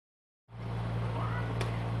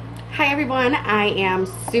Hi everyone, I am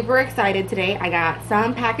super excited today. I got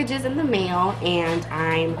some packages in the mail and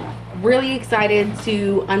I'm really excited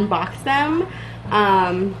to unbox them.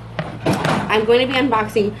 I'm going to be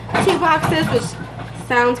unboxing 2 boxes, which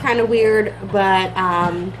sounds kind of weird, but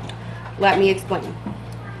let me explain.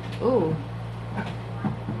 Ooh.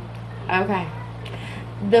 Okay.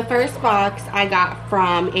 The first box I got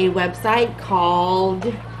from a website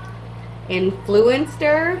called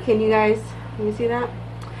Influenster. Can you see that?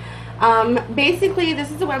 Basically, this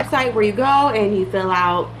is a website where you go and you fill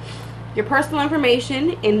out your personal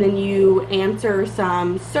information and then you answer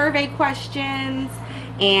some survey questions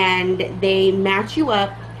and they match you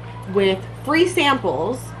up with free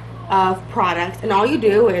samples of products, and all you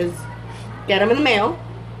do is get them in the mail,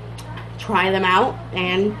 try them out,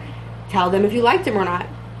 and tell them if you liked them or not.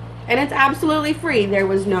 And it's absolutely free. There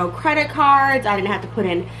was no credit cards. I didn't have to put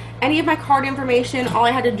in any of my card information. All I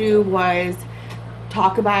had to do was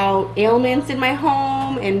talk about ailments in my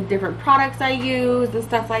home and different products I use and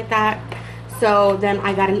stuff like that. So then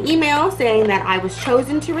I got an email saying that I was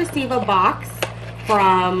chosen to receive a box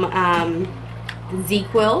from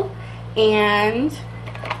ZzzQuil, and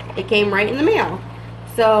it came right in the mail.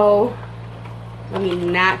 So let me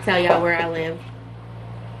not tell y'all where I live.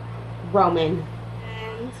 Roman.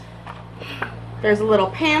 And there's a little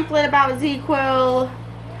pamphlet about ZzzQuil.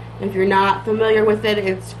 If you're not familiar with it,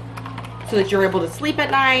 it's so that you're able to sleep at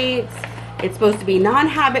night. It's supposed to be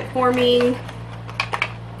non-habit forming.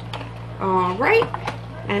 Alright,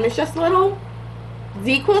 and it's just a little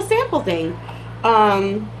ZzzQuil sample thing.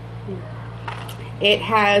 It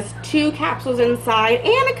has 2 capsules inside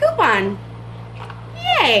and a coupon.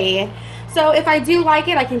 Yay! So if I do like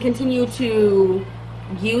it, I can continue to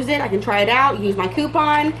use it. I can try it out, use my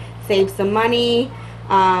coupon, save some money.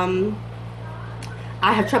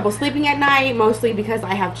 I have trouble sleeping at night, mostly because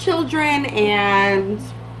I have children, and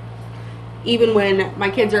even when my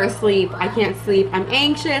kids are asleep, I can't sleep. I'm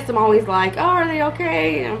anxious. I'm always like, oh, are they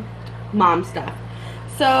okay? Mom stuff.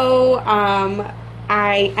 So,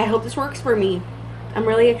 I hope this works for me. I'm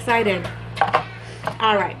really excited.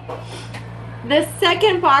 Alright. The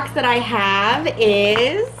second box that I have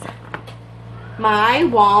is my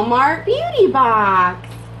Walmart beauty box.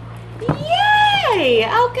 Yay!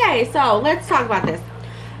 Okay, so let's talk about this.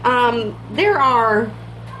 There are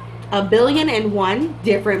 1,000,001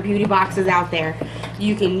 different beauty boxes out there.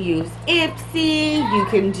 You can use Ipsy, you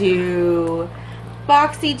can do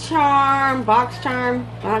BoxyCharm,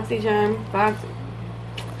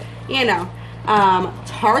 you know.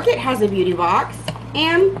 Target has a beauty box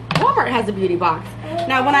and Walmart has a beauty box.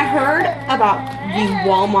 Now, when I heard about the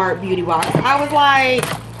Walmart beauty box, I was like,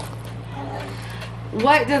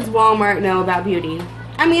 what does Walmart know about beauty?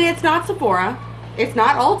 I mean, it's not Sephora. It's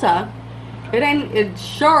not Ulta. It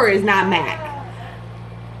sure is not MAC.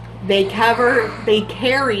 They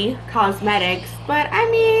carry cosmetics, but I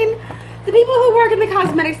mean, the people who work in the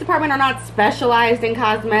cosmetics department are not specialized in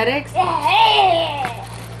cosmetics.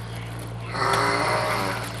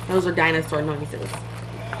 Those are dinosaur noises.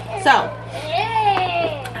 So,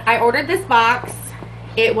 I ordered this box.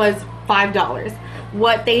 It was $5.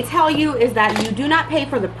 What they tell you is that you do not pay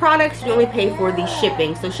for the products, you only pay for the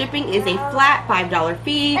shipping. So shipping is a flat $5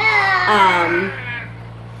 fee.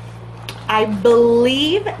 I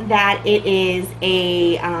believe that it is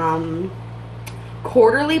a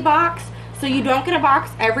quarterly box. So you don't get a box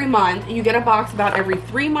every month. You get a box about every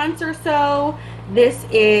 3 months or so. This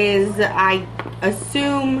is, I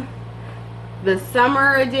assume, the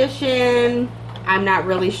summer edition. I'm not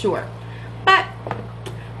really sure. But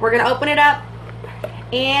we're going to open it up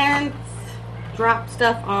and drop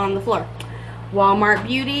stuff on the floor. Walmart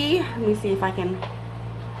Beauty. Let me see if I can.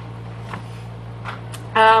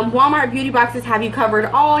 Walmart beauty boxes have you covered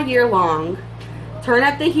all year long. Turn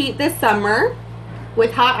up the heat this summer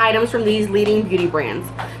with hot items from these leading beauty brands.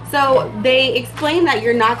 So they explain that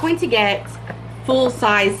you're not going to get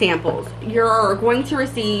full-size samples. You're going to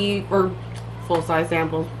receive, or full-size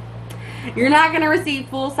samples. You're not going to receive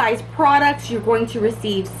full-size products. You're going to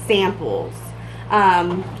receive samples.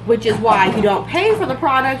 Which is why you don't pay for the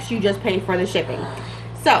products, you just pay for the shipping.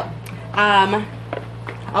 So,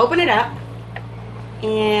 open it up,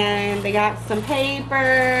 and they got some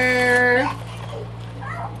paper.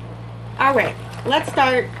 Alright, let's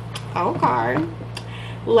start,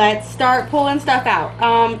 let's start pulling stuff out.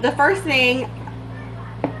 The first thing,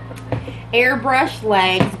 Airbrush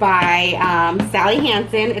Legs by Sally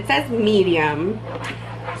Hansen. It says medium.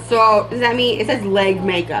 So, does that mean, it says leg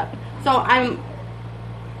makeup. So, I'm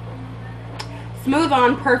smooth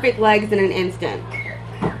on perfect legs in an instant.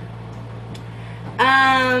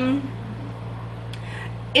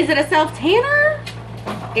 Is it a self tanner?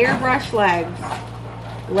 airbrush legs.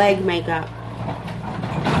 Leg makeup.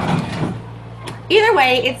 Either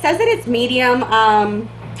way, it says that it's medium.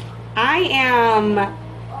 I am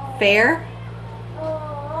fair.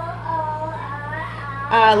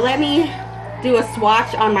 Let me do a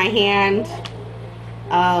swatch on my hand.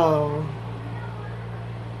 Oh.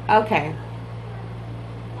 Okay.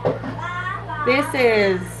 This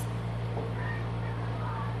is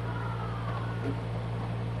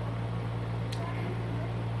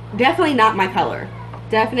definitely not my color.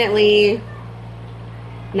 Definitely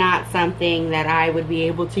not something that I would be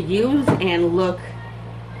able to use and look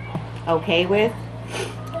okay with.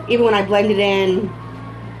 Even when I blend it in,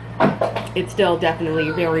 it's still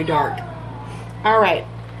definitely very dark. Alright,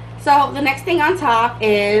 so the next thing on top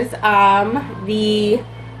is the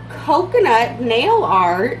coconut nail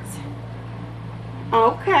art.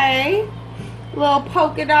 Okay, little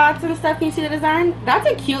polka dots and stuff. Can you see the design? That's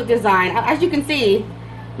a cute design. As you can see,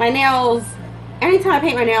 my nails, anytime I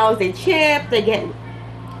paint my nails, they chip, they get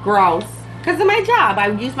gross. Because of my job, I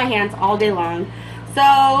use my hands all day long.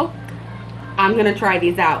 So, I'm going to try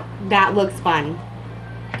these out. That looks fun.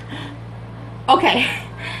 Okay,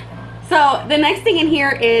 so the next thing in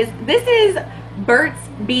here is, this is Burt's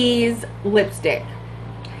Bees lipstick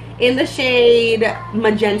in the shade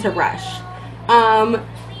Magenta Rush.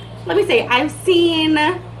 Let me say, I've seen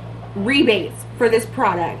rebates for this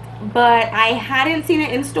product, but I hadn't seen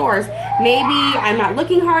it in stores. Maybe I'm not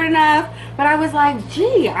looking hard enough, but I was like,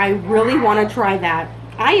 gee, I really want to try that.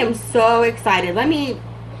 I am so excited. Let me,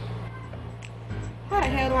 how the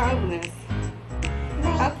hell do I open this?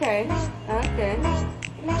 Okay, okay.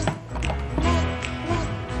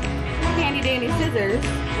 Handy dandy scissors.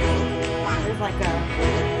 There's like a,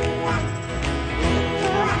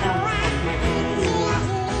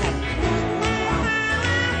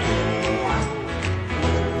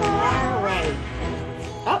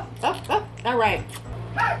 all right.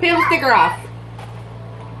 Peel the sticker off.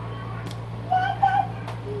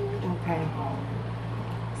 Okay.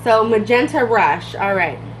 So Magenta Rush. All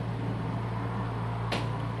right.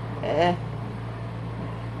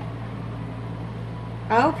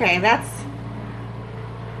 Okay,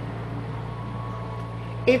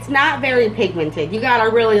 it's not very pigmented. You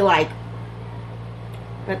gotta really like,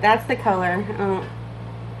 but that's the color.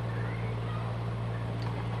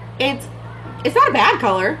 It's not a bad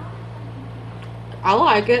color. I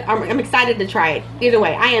like it. I'm excited to try it. Either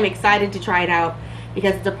way, I am excited to try it out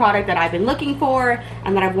because it's a product that I've been looking for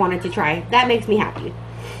and that I've wanted to try. That makes me happy.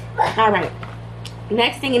 Alright.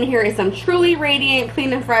 Next thing in here is some Truly Radiant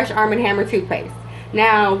Clean and Fresh Arm & Hammer toothpaste.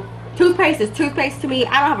 Now, toothpaste is toothpaste to me.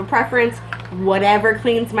 I don't have a preference. Whatever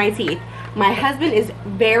cleans my teeth. My husband is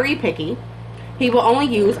very picky. He will only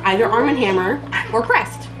use either Arm & Hammer or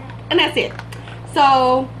Crest. And that's it.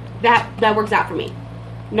 So, that works out for me.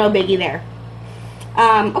 No biggie there.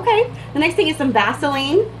 Okay, the next thing is some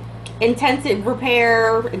Vaseline Intensive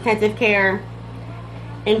Care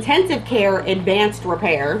Advanced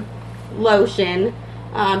Repair Lotion.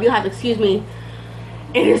 You'll have to excuse me.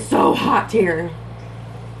 It is so hot here.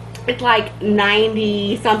 It's like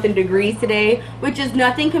 90 something degrees today, which is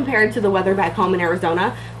nothing compared to the weather back home in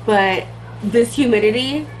Arizona, but this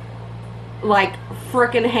humidity, like,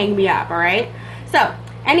 frickin' hang me up, alright? So,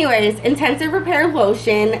 anyways, Intensive Repair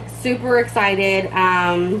Lotion, super excited.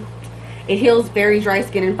 It heals very dry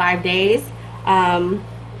skin in 5 days.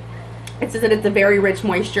 It says that it's a very rich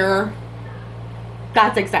moisture.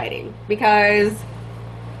 That's exciting because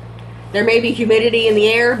there may be humidity in the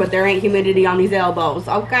air, but there ain't humidity on these elbows,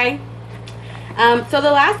 okay? So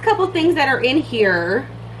the last couple things that are in here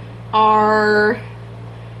are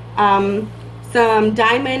some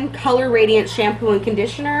Diamond Color Radiant Shampoo and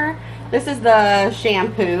Conditioner. This is the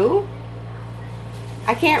shampoo.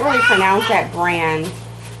 I can't really pronounce that brand.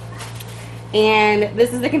 And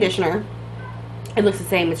this is the conditioner. It looks the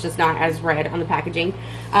same, it's just not as red on the packaging.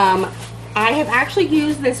 I have actually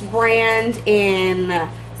used this brand in a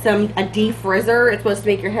defrizzer. It's supposed to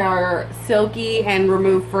make your hair silky and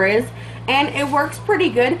remove frizz. And it works pretty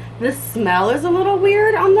good. The smell is a little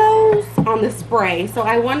weird on those, on the spray. So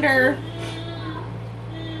I wonder...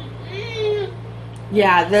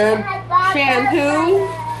 Yeah, the shampoo,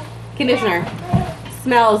 conditioner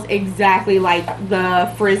smells exactly like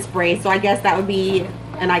the frizz spray. So I guess that would be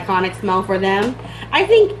an iconic smell for them. I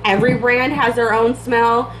think every brand has their own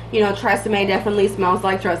smell. You know, Tresemme definitely smells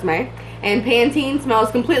like Tresemme. And Pantene smells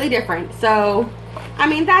completely different. So, I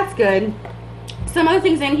mean, that's good. Some other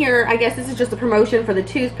things in here, I guess this is just a promotion for the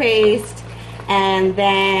toothpaste. And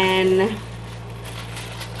then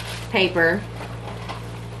paper.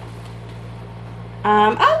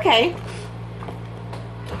 Okay.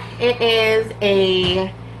 It is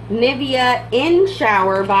a Nivea In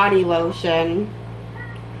Shower Body Lotion.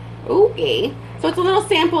 Okay. So it's a little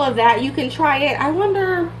sample of that. You can try it. I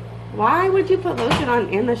wonder, why would you put lotion on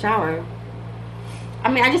in the shower?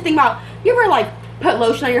 I mean, I just think about, you ever like put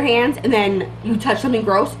lotion on your hands and then you touch something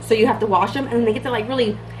gross, so you have to wash them, and then they get the like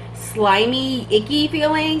really slimy, icky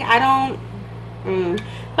feeling. I don't.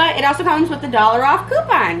 But it also comes with the $1 off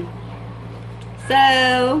coupon.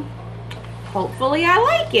 So hopefully I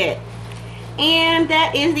like it. And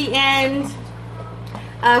that is the end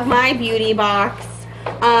of my beauty box.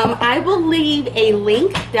 I will leave a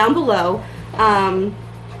link down below.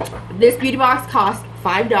 This beauty box costs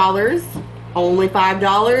 $5. Only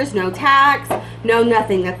 $5. No tax. No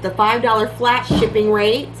nothing. That's the $5 flat shipping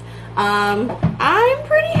rate. I'm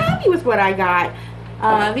pretty happy with what I got.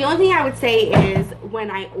 The only thing I would say is when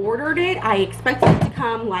I ordered it, I expected it to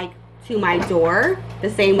come like to my door. The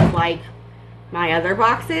same with like my other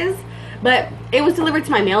boxes. But it was delivered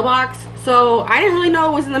to my mailbox, so I didn't really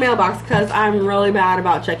know it was in the mailbox because I'm really bad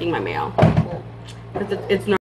about checking my mail. It's